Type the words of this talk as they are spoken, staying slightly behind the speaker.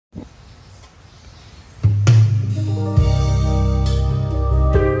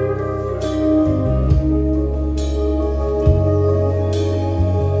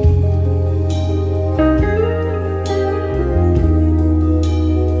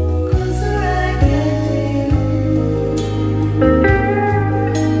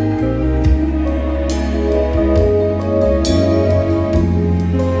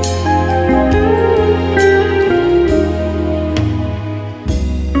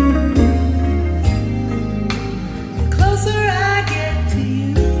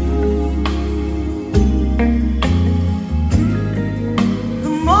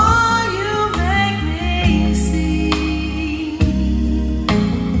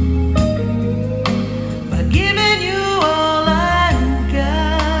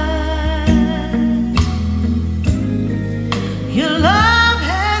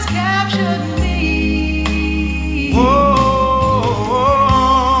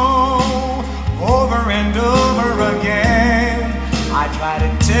try to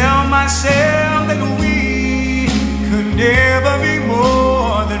tell myself that we could never be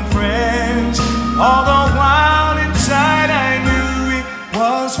more than friends. All the while inside I knew it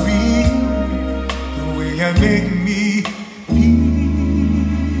was real, the way you make me feel.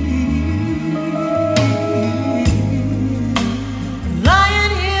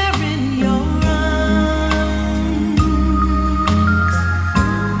 Lying here in your arms,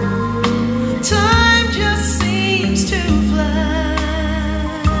 time just seems to fly.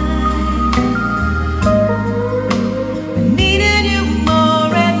 Needing you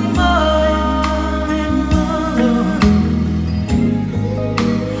more and more and more.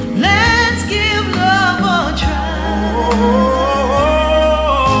 Let's give love a try.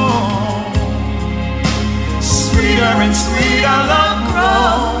 Sweeter and sweeter love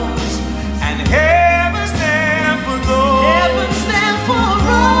grows, and heaven's there for those Heaven's there for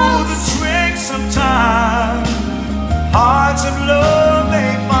through us. the tricks of time. Hearts of love,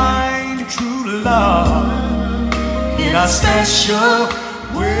 they find true love in a special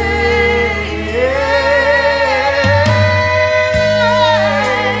way.